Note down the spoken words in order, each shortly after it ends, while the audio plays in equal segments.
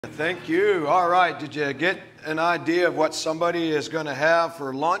Thank you. All right. Did you get an idea of what somebody is going to have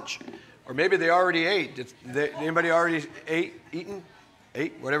for lunch? Or maybe they already ate. Anybody already eaten?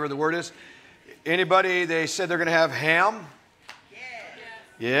 Ate, whatever the word is. Anybody, they said they're going to have ham?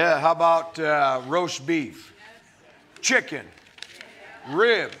 Yeah. How about roast beef? Chicken?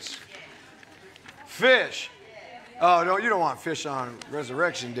 Ribs? Fish? Oh, no, you don't want fish on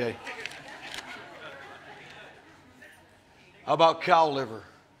Resurrection Day. How about cow liver?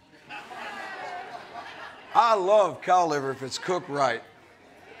 I love cow liver if it's cooked right.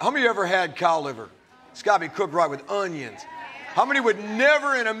 How many of you ever had cow liver? It's got to be cooked right with onions. How many would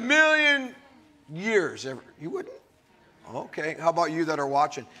never in a million years ever? You wouldn't? Okay. How about you that are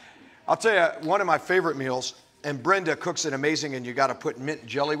watching? I'll tell you, one of my favorite meals, and Brenda cooks it amazing, and you got to put mint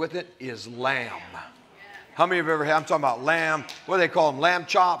jelly with it, is lamb. How many of you have ever had? I'm talking about lamb. What do they call them? Lamb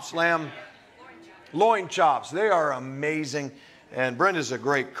chops, loin chops. They are amazing. And Brenda's a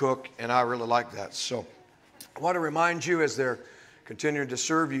great cook, and I really like that. So I want to remind you as they're continuing to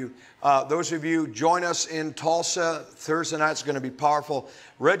serve you, those of you join us in Tulsa. Thursday night's going to be powerful.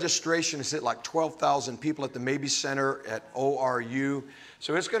 Registration is at like 12,000 people at the Mabee Center at ORU.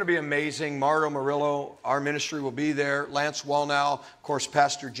 So it's going to be amazing. Mario Murillo, our ministry, will be there. Lance Wallnow, of course,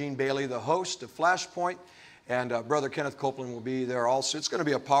 Pastor Gene Bailey, the host of Flashpoint. And Brother Kenneth Copeland will be there also. It's going to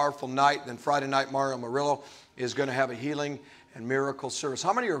be a powerful night. Then Friday night, Mario Murillo is going to have a healing and miracle service.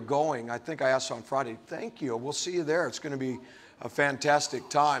 How many are going? I think I asked on Friday. Thank you. We'll see you there. It's going to be a fantastic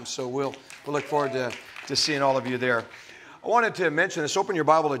time. So we'll look forward to seeing all of you there. I wanted to mention this. Open your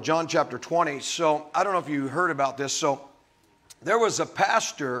Bible to John chapter 20. So I don't know if you heard about this. So there was a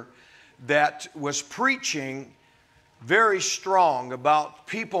pastor that was preaching very strong about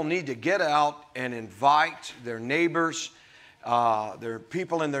people need to get out and invite their neighbors, their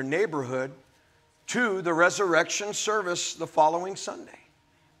people in their neighborhood to the resurrection service the following Sunday.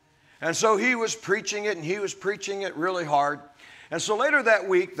 And so he was preaching it, and he was preaching it really hard. And so later that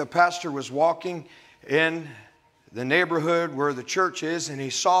week, the pastor was walking in the neighborhood where the church is, and he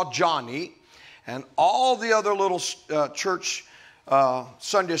saw Johnny and all the other little church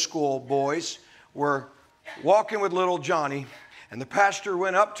Sunday school boys were walking with little Johnny. And the pastor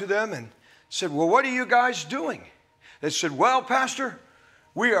went up to them and said, "Well, what are you guys doing?" They said, "Well, Pastor,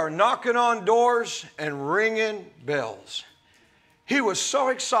 we are knocking on doors and ringing bells." He was so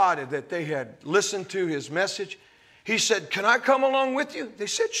excited that they had listened to his message. He said, "Can I come along with you?" They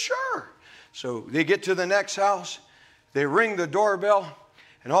said, "Sure." So they get to the next house. They ring the doorbell.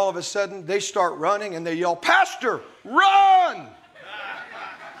 And all of a sudden, they start running and they yell, "Pastor, run!"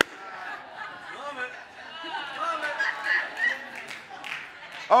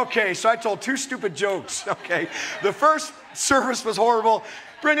 Okay, so I told two stupid jokes, okay? The first service was horrible.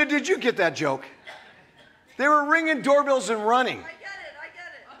 Brenda, did you get that joke? They were ringing doorbells and running. I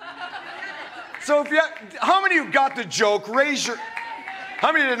get it. So how many of you got the joke? Raise your...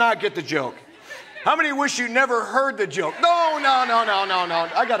 How many did not get the joke? How many wish you never heard the joke? No.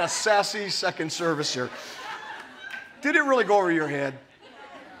 I got a sassy second service here. Did it really go over your head?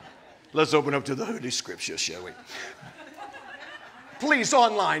 Let's open up to the Holy Scriptures, shall we? Please,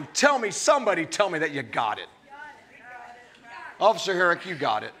 online, somebody tell me that you got it. Officer Herrick, you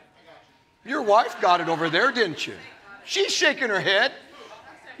got it. Your wife got it over there, didn't you? She's shaking her head.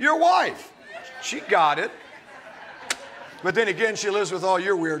 Your wife, she got it. But then again, she lives with all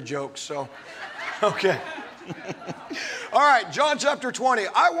your weird jokes, so, okay. All right, John chapter 20.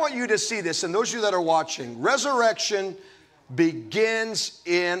 I want you to see this, and those of you that are watching, resurrection begins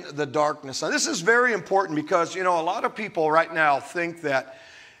in the darkness. Now, this is very important because, a lot of people right now think that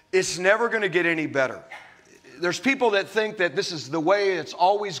it's never going to get any better. There's people that think that this is the way it's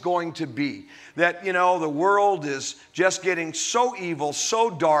always going to be. That, the world is just getting so evil, so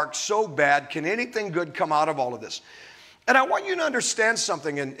dark, so bad. Can anything good come out of all of this? And I want you to understand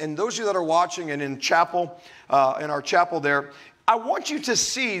something, and those of you that are watching and in chapel, in our chapel there, I want you to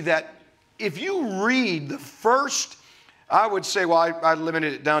see that if you read the first, I would say, well, I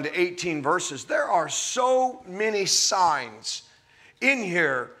limited it down to 18 verses. There are so many signs in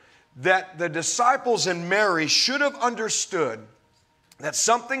here that the disciples and Mary should have understood that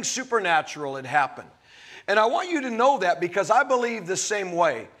something supernatural had happened. And I want you to know that because I believe the same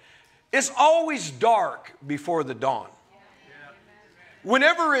way. It's always dark before the dawn.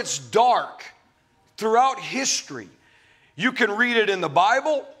 Whenever it's dark throughout history, you can read it in the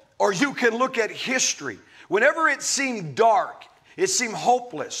Bible or you can look at history. Whenever it seemed dark, it seemed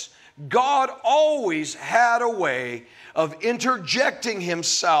hopeless, God always had a way of interjecting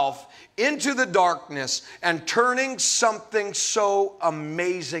himself into the darkness and turning something so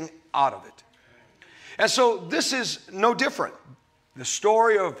amazing out of it. And so this is no different. The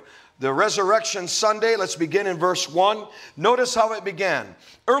story of the resurrection Sunday, let's begin in verse 1. Notice how it began.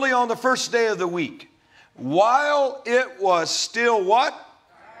 Early on the first day of the week, while it was still what?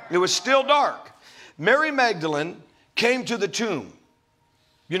 It was still dark. Mary Magdalene came to the tomb.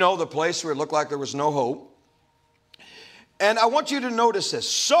 You know, the place where it looked like there was no hope. And I want you to notice this.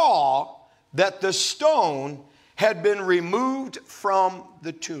 Saw that the stone had been removed from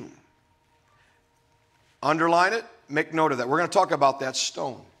the tomb. Underline it. Make note of that. We're going to talk about that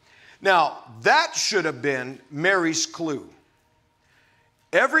stone. Now, that should have been Mary's clue.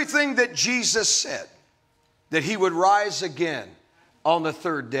 Everything that Jesus said, that he would rise again on the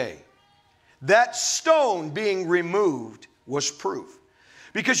third day, that stone being removed was proof.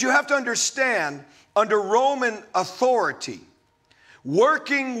 Because you have to understand, under Roman authority,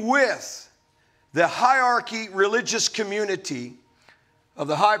 working with the hierarchy religious community of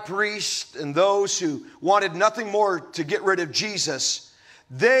the high priest and those who wanted nothing more to get rid of Jesus,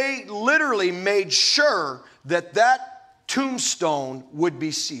 they literally made sure that that tombstone would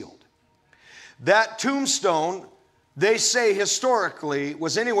be sealed. That tombstone, they say historically,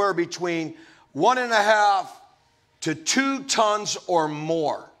 was anywhere between 1.5 to 2 tons or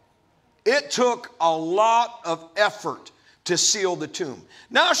more. It took a lot of effort to seal the tomb.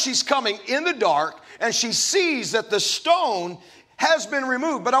 Now she's coming in the dark and she sees that the stone has been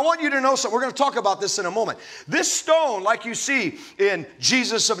removed. But I want you to know something. We're going to talk about this in a moment. This stone, like you see in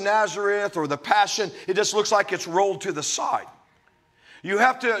Jesus of Nazareth or the Passion, it just looks like it's rolled to the side. You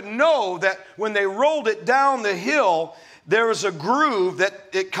have to know that when they rolled it down the hill, there was a groove that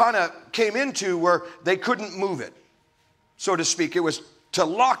it kind of came into where they couldn't move it, so to speak. It was to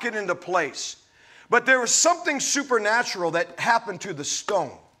lock it into place. But there was something supernatural that happened to the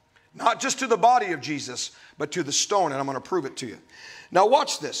stone. Not just to the body of Jesus, but to the stone, and I'm going to prove it to you. Now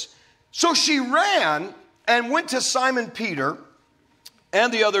watch this. So she ran and went to Simon Peter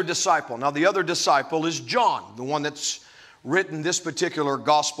and the other disciple. Now the other disciple is John, the one that's written this particular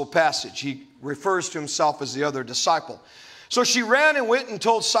gospel passage. He refers to himself as the other disciple. So she ran and went and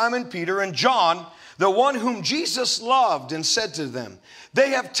told Simon Peter and John, the one whom Jesus loved, and said to them, "They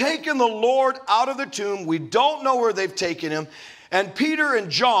have taken the Lord out of the tomb. We don't know where they've taken him." And Peter and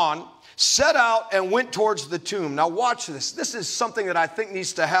John set out and went towards the tomb. Now watch this. This is something that I think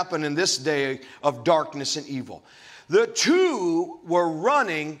needs to happen in this day of darkness and evil. The two were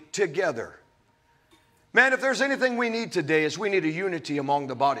running together. Man, if there's anything we need today is we need a unity among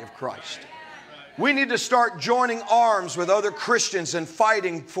the body of Christ. We need to start joining arms with other Christians and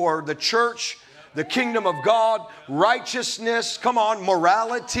fighting for the church, the kingdom of God, righteousness, come on,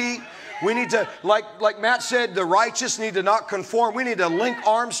 morality. We need to, like Matt said, the righteous need to not conform. We need to link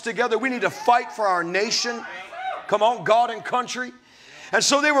arms together. We need to fight for our nation. Come on, God and country. And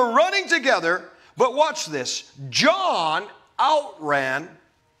so they were running together, but watch this. John outran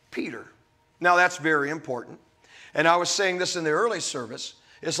Peter. Now that's very important. And I was saying this in the early service.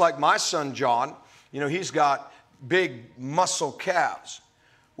 It's like my son John, you know, he's got big muscle calves.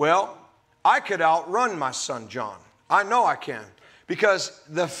 Well, I could outrun my son John. I know I can. Because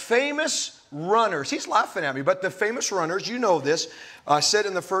the famous runners, he's laughing at me, but the famous runners, you know this. I said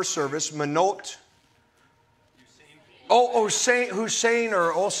in the first service, Minot. Hussein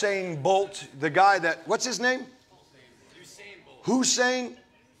or Usain Bolt, the guy that, what's his name? Hussein?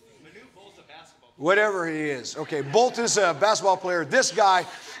 Whatever he is. Okay, Bolt is a basketball player. This guy,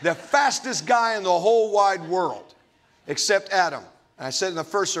 the fastest guy in the whole wide world, except Adam. And I said in the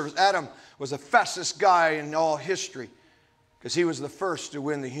first service, Adam was the fastest guy in all history because he was the first to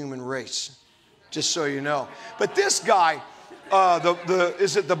win the human race, just so you know. But this guy,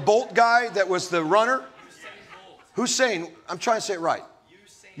 is it the Bolt guy that was the runner? Hussein, I'm trying to say it right.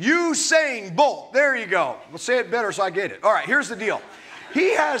 Usain Bolt. There you go. We'll say it better so I get it. All right, here's the deal.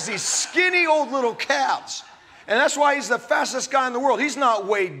 He has these skinny old little calves. And that's why he's the fastest guy in the world. He's not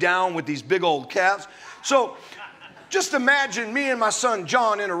weighed down with these big old calves. So just imagine me and my son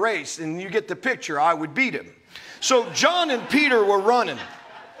John in a race, and you get the picture. I would beat him. So John and Peter were running.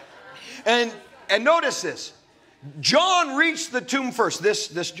 And notice this. John reached the tomb first.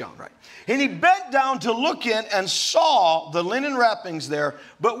 This John, right? And he bent down to look in and saw the linen wrappings there.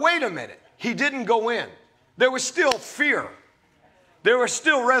 But wait a minute. He didn't go in. There was still fear. There was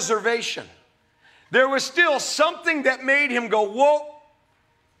still reservation. There was still something that made him go, whoa,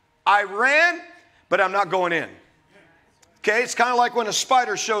 I ran, but I'm not going in. Okay, it's kind of like when a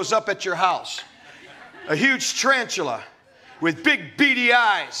spider shows up at your house. A huge tarantula with big beady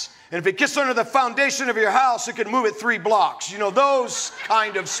eyes. And if it gets under the foundation of your house, it can move it 3 blocks. You know, those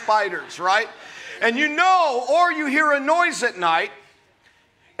kind of spiders, right? And you know, or you hear a noise at night,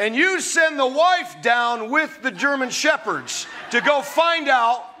 And you send the wife down with the German shepherds to go find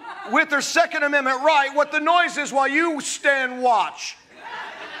out with their Second Amendment right what the noise is while you stand watch.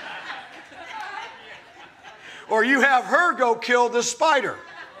 Or you have her go kill the spider.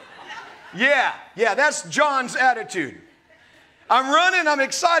 Yeah, that's John's attitude. I'm running, I'm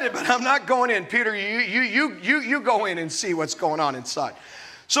excited, but I'm not going in. Peter, you go in and see what's going on inside.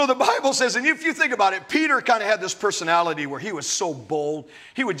 So the Bible says, and if you think about it, Peter kind of had this personality where he was so bold,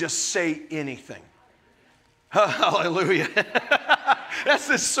 he would just say anything. Hallelujah. That's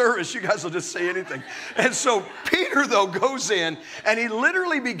this service. You guys will just say anything. And so Peter, though, goes in and he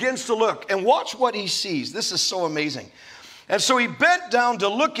literally begins to look. And watch what he sees. This is so amazing. And so he bent down to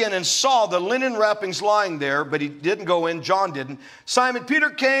look in and saw the linen wrappings lying there, but he didn't go in. John didn't. Simon Peter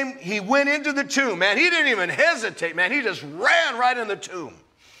came. He went into the tomb. Man, he didn't even hesitate. Man, he just ran right in the tomb.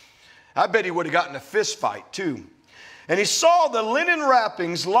 I bet he would have gotten a fist fight too. And he saw the linen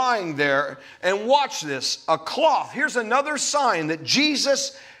wrappings lying there. And watch this, a cloth. Here's another sign that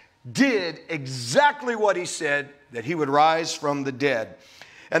Jesus did exactly what he said, that he would rise from the dead.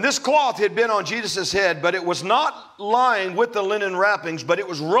 And this cloth had been on Jesus' head, but it was not lying with the linen wrappings, but it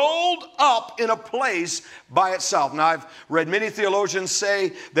was rolled up in a place by itself. Now, I've read many theologians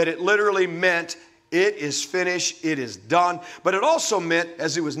say that it literally meant it is finished, it is done. But it also meant,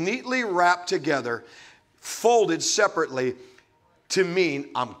 as it was neatly wrapped together, folded separately, to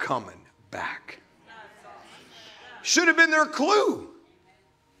mean I'm coming back. Should have been their clue.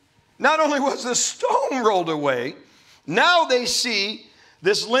 Not only was the stone rolled away, now they see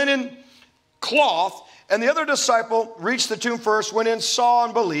this linen cloth, and the other disciple reached the tomb first, went in, saw,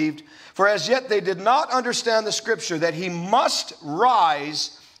 and believed. For as yet they did not understand the scripture that he must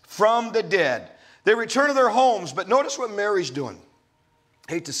rise from the dead. They return to their homes, but notice what Mary's doing.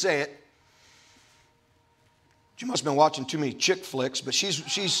 Hate to say it. She must have been watching too many chick flicks, but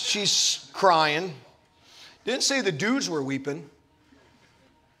she's crying. Didn't say the dudes were weeping.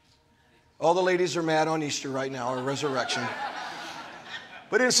 All the ladies are mad on Easter right now, or resurrection.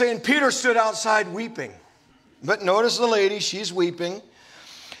 But it's saying Peter stood outside weeping. But notice the lady, she's weeping.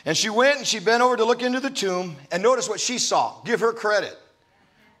 And she went and she bent over to look into the tomb. And notice what she saw. Give her credit.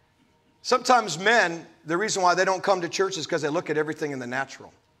 Sometimes men, the reason why they don't come to church is because they look at everything in the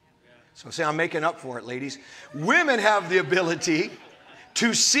natural. So say, I'm making up for it, ladies. Women have the ability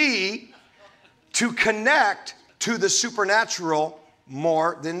to see, to connect to the supernatural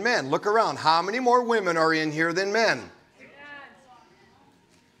more than men. Look around. How many more women are in here than men?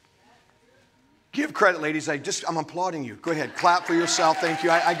 Give credit, ladies. I'm applauding you. Go ahead. Clap for yourself. Thank you.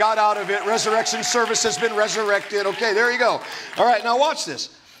 I got out of it. Resurrection service has been resurrected. Okay, there you go. All right, now watch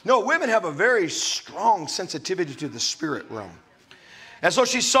this. No, women have a very strong sensitivity to the spirit realm. And so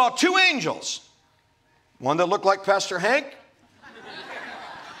she saw two angels. One that looked like Pastor Hank.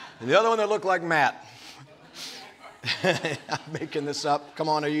 And the other one that looked like Matt. I'm making this up. Come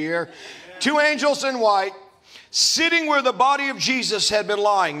on, are you here? Two angels in white, sitting where the body of Jesus had been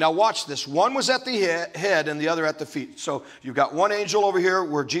lying. Now watch this. One was at the head and the other at the feet. So you've got one angel over here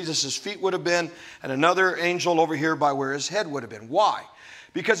where Jesus' feet would have been, and another angel over here by where his head would have been. Why?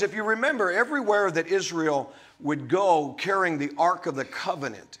 Because if you remember, everywhere that Israel would go carrying the Ark of the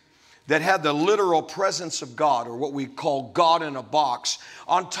Covenant that had the literal presence of God, or what we call God in a box,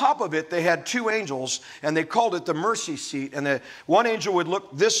 on top of it they had two angels, and they called it the mercy seat. And the one angel would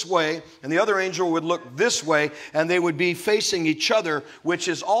look this way and the other angel would look this way, and they would be facing each other, which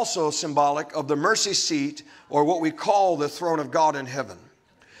is also symbolic of the mercy seat, or what we call the throne of God in heaven.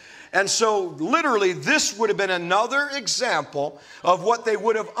 And so literally this would have been another example of what they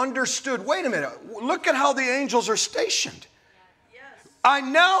would have understood. Wait a minute, look at how the angels are stationed. I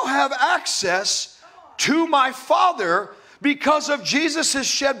now have access to my Father because of Jesus'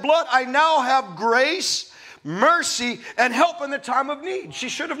 shed blood. I now have grace, mercy, and help in the time of need. She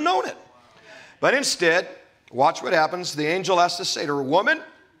should have known it. But instead, watch what happens. The angel has to say to her, "Woman,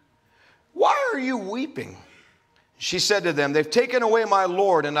 why are you weeping?" She said to them, "They've taken away my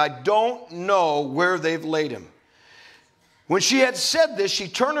Lord, and I don't know where they've laid him." When she had said this, she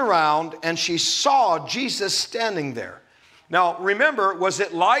turned around and she saw Jesus standing there. Now, remember, was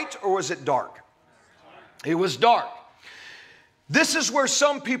it light or was it dark? It was dark. This is where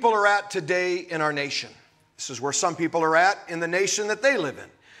some people are at today in our nation. This is where some people are at in the nation that they live in.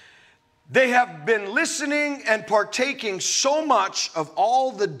 They have been listening and partaking so much of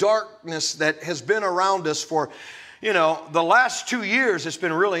all the darkness that has been around us for, the last 2 years. It's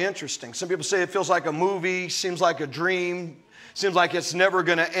been really interesting. Some people say it feels like a movie, seems like a dream, seems like it's never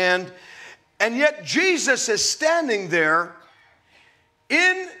going to end. And yet Jesus is standing there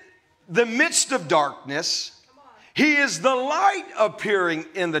in the midst of darkness, He is the light appearing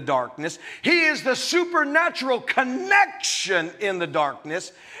in the darkness. He is the supernatural connection in the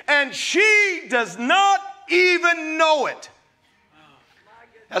darkness. And she does not even know it.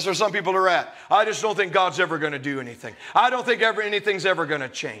 That's where some people are at. I just don't think God's ever going to do anything. I don't think anything's ever going to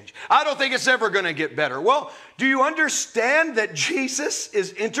change. I don't think it's ever going to get better. Well, do you understand that Jesus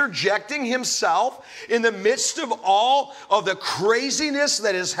is interjecting himself in the midst of all of the craziness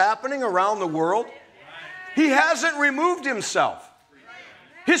that is happening around the world? He hasn't removed himself.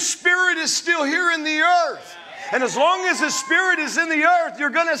 His Spirit is still here in the earth. And as long as His Spirit is in the earth, you're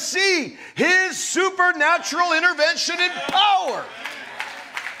going to see His supernatural intervention and power.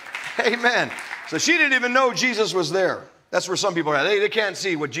 Amen. So she didn't even know Jesus was there. That's where some people are at. They can't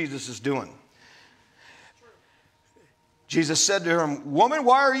see what Jesus is doing. Jesus said to her, "Woman,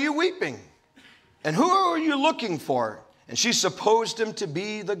 why are you weeping? And who are you looking for?" And she supposed him to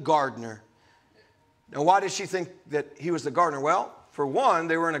be the gardener. Now, why did she think that he was the gardener? Well, for one,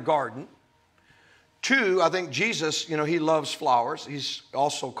 they were in a garden. Two, I think Jesus, he loves flowers. He's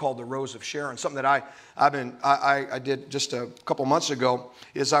also called the Rose of Sharon. Something that I did just a couple months ago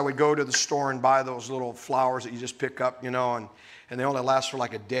is I would go to the store and buy those little flowers that you just pick up, and they only last for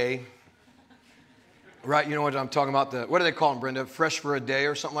like a day. Right? You know what I'm talking about? What do they call them, Brenda? Fresh for a day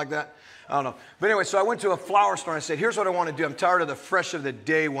or something like that? I don't know. But anyway, so I went to a flower store and I said, here's what I want to do. I'm tired of the fresh of the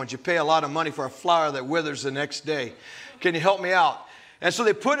day ones. You pay a lot of money for a flower that withers the next day. Can you help me out? And so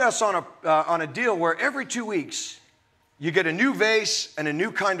they put us on a deal where every 2 weeks you get a new vase and a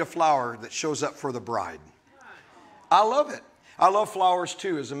new kind of flower that shows up for the bride. I love it. I love flowers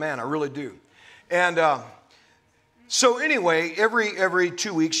too as a man. I really do. And so anyway, every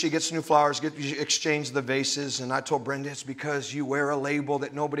 2 weeks she gets new flowers, you exchange the vases. And I told Brenda, it's because you wear a label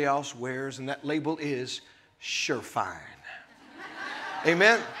that nobody else wears. And that label is Surefine.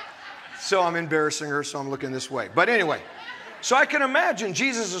 Amen? So I'm embarrassing her, so I'm looking this way. But anyway. So I can imagine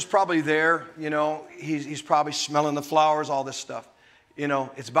Jesus is probably there, he's probably smelling the flowers, all this stuff.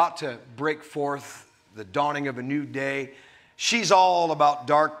 It's about to break forth, the dawning of a new day. She's all about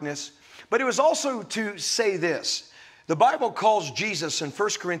darkness. But it was also to say this. The Bible calls Jesus in 1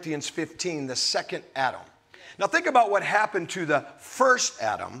 Corinthians 15 the second Adam. Now think about what happened to the first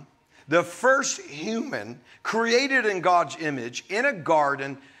Adam, the first human created in God's image in a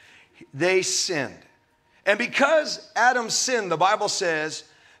garden. They sinned. And because Adam sinned, the Bible says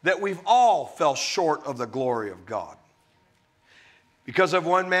that we've all fell short of the glory of God. Because of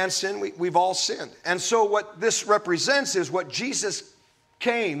one man's sin, we've all sinned. And so what this represents is what Jesus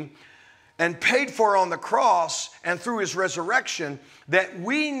came and paid for on the cross and through His resurrection, that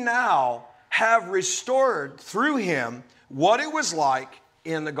we now have restored through Him what it was like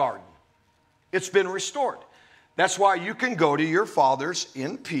in the garden. It's been restored. That's why you can go to your fathers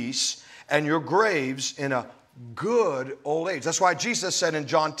in peace and your graves in a good old age. That's why Jesus said in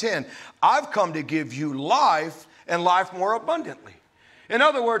John 10, I've come to give you life and life more abundantly. In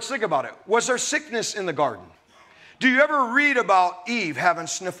other words, think about it. Was there sickness in the garden? Do you ever read about Eve having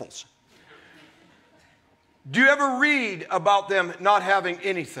sniffles? Do you ever read about them not having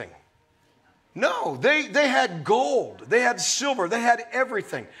anything? No, they had gold, they had silver, they had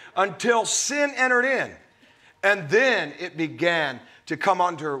everything until sin entered in. And then it began to come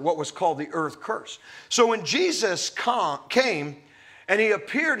under what was called the earth curse. So when Jesus came and He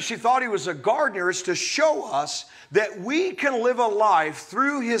appeared, she thought He was a gardener. It's to show us that we can live a life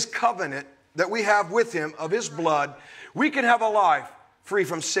through His covenant that we have with Him of His blood. We can have a life free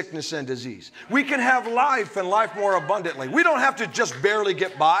from sickness and disease. We can have life and life more abundantly. We don't have to just barely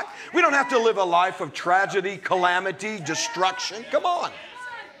get by. We don't have to live a life of tragedy, calamity, destruction. Come on.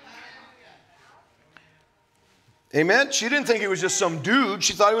 Amen? She didn't think he was just some dude.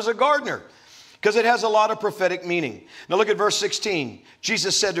 She thought he was a gardener because it has a lot of prophetic meaning. Now look at verse 16.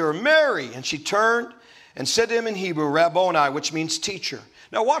 Jesus said to her, Mary, and she turned and said to him in Hebrew, Rabboni, which means teacher.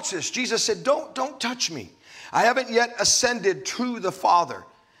 Now watch this. Jesus said, don't touch me. I haven't yet ascended to the Father,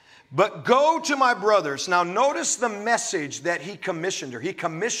 but go to my brothers. Now notice the message that He commissioned her. He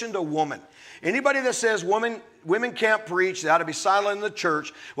commissioned a woman. Anybody that says women can't preach, they ought to be silent in the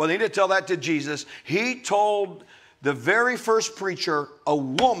church, well, they need to tell that to Jesus. He told the very first preacher, a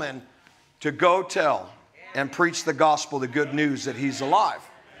woman, to go tell and preach the gospel, the good news that He's alive.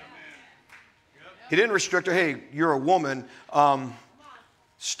 He didn't restrict her, hey, you're a woman,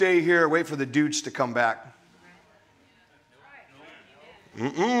 stay here, wait for the dudes to come back.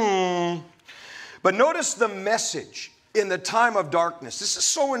 But notice the message in the time of darkness. This is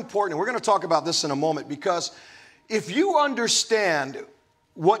so important. We're going to talk about this in a moment, because if you understand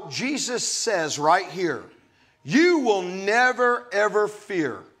what Jesus says right here, you will never, ever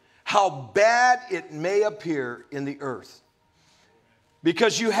fear how bad it may appear in the earth,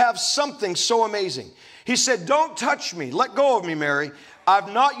 because you have something so amazing. He said, don't touch me. Let go of me, Mary.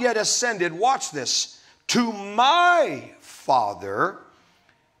 I've not yet ascended, watch this, to my Father.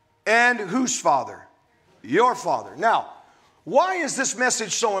 And whose Father? Your Father. Now, why is this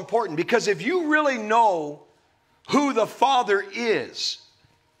message so important? Because if you really know who the Father is,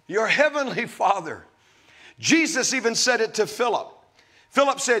 your heavenly Father. Jesus even said it to Philip.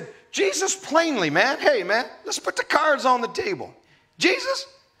 Philip said, Jesus, plainly, man, hey, man, let's put the cards on the table. Jesus,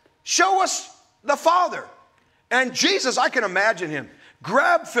 show us the Father. And Jesus, I can imagine him,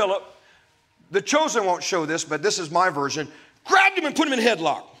 grabbed Philip. The Chosen won't show this, but this is my version. Grabbed him and put him in a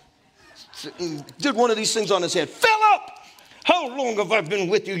headlock. Did one of these things on his head. Philip, how long have I been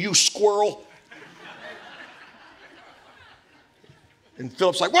with you, you squirrel? And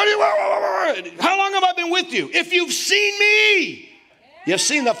Philip's like, how long have I been with you? If you've seen me, you've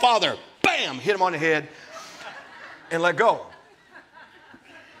seen the Father. Bam, hit him on the head and let go.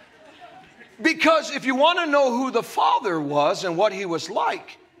 Because if you want to know who the Father was and what he was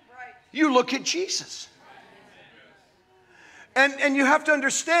like, you look at Jesus. And you have to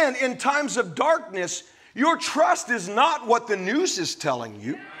understand, in times of darkness, your trust is not what the news is telling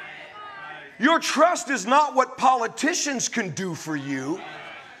you. Your trust is not what politicians can do for you.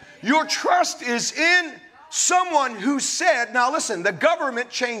 Your trust is in someone who said, now listen, the government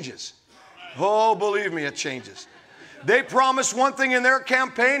changes. Oh, believe me, it changes. They promise one thing in their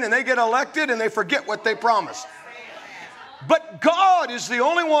campaign and they get elected and they forget what they promised. But God is the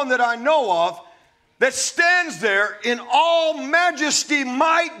only one that I know of that stands there in all majesty,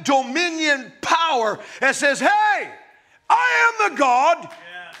 might, dominion, power, and says, hey, I am the God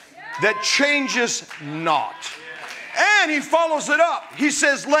that changes not. And he follows it up. He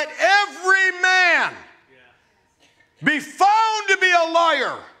says, let every man be found to be a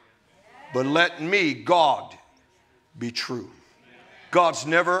liar, but let me, God, be true. God's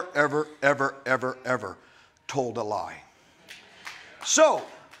never, ever, ever, ever, ever told a lie. So,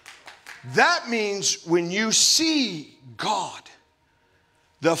 that means when you see God,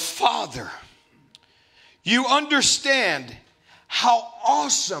 the Father, you understand how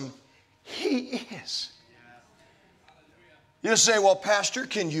awesome he is. You say, well, Pastor,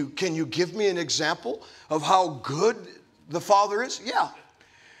 can you give me an example of how good the Father is? Yeah.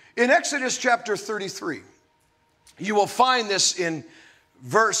 In Exodus chapter 33, you will find this in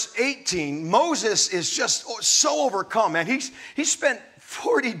verse 18. Moses is just so overcome, and he spent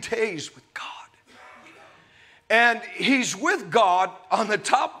 40 days with God. And he's with God on the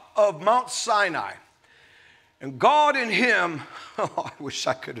top of Mount Sinai. And God and him, oh, I wish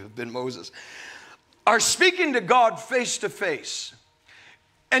I could have been Moses, are speaking to God face to face.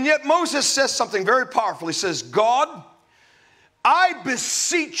 And yet Moses says something very powerful. He says, God, I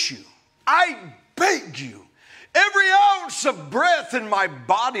beseech you, I beg you, every ounce of breath in my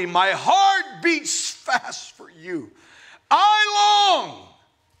body, my heart beats fast for you. I long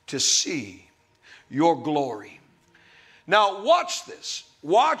to see your glory. Now watch this.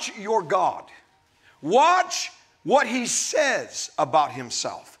 Watch your God. Watch what he says about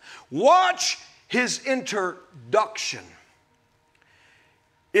himself. Watch his introduction.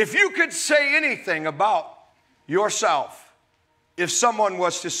 If you could say anything about yourself, if someone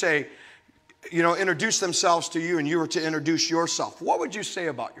was to say, introduce themselves to you and you were to introduce yourself, what would you say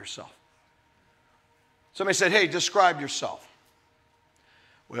about yourself? Somebody said, hey, describe yourself.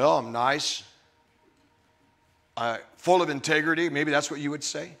 Well, I'm nice, full of integrity. Maybe that's what you would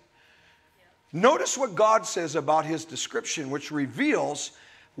say. Notice what God says about his description, which reveals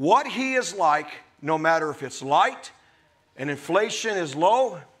what he is like, no matter if it's light and inflation is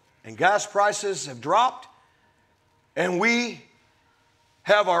low and gas prices have dropped and we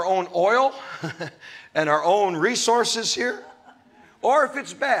have our own oil and our own resources here, or if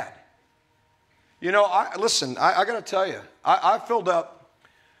it's bad. I got to tell you, I filled up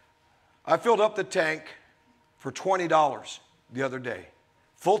the tank for $20 the other day.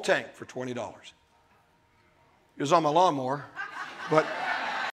 Full tank for $20. It was on my lawnmower, but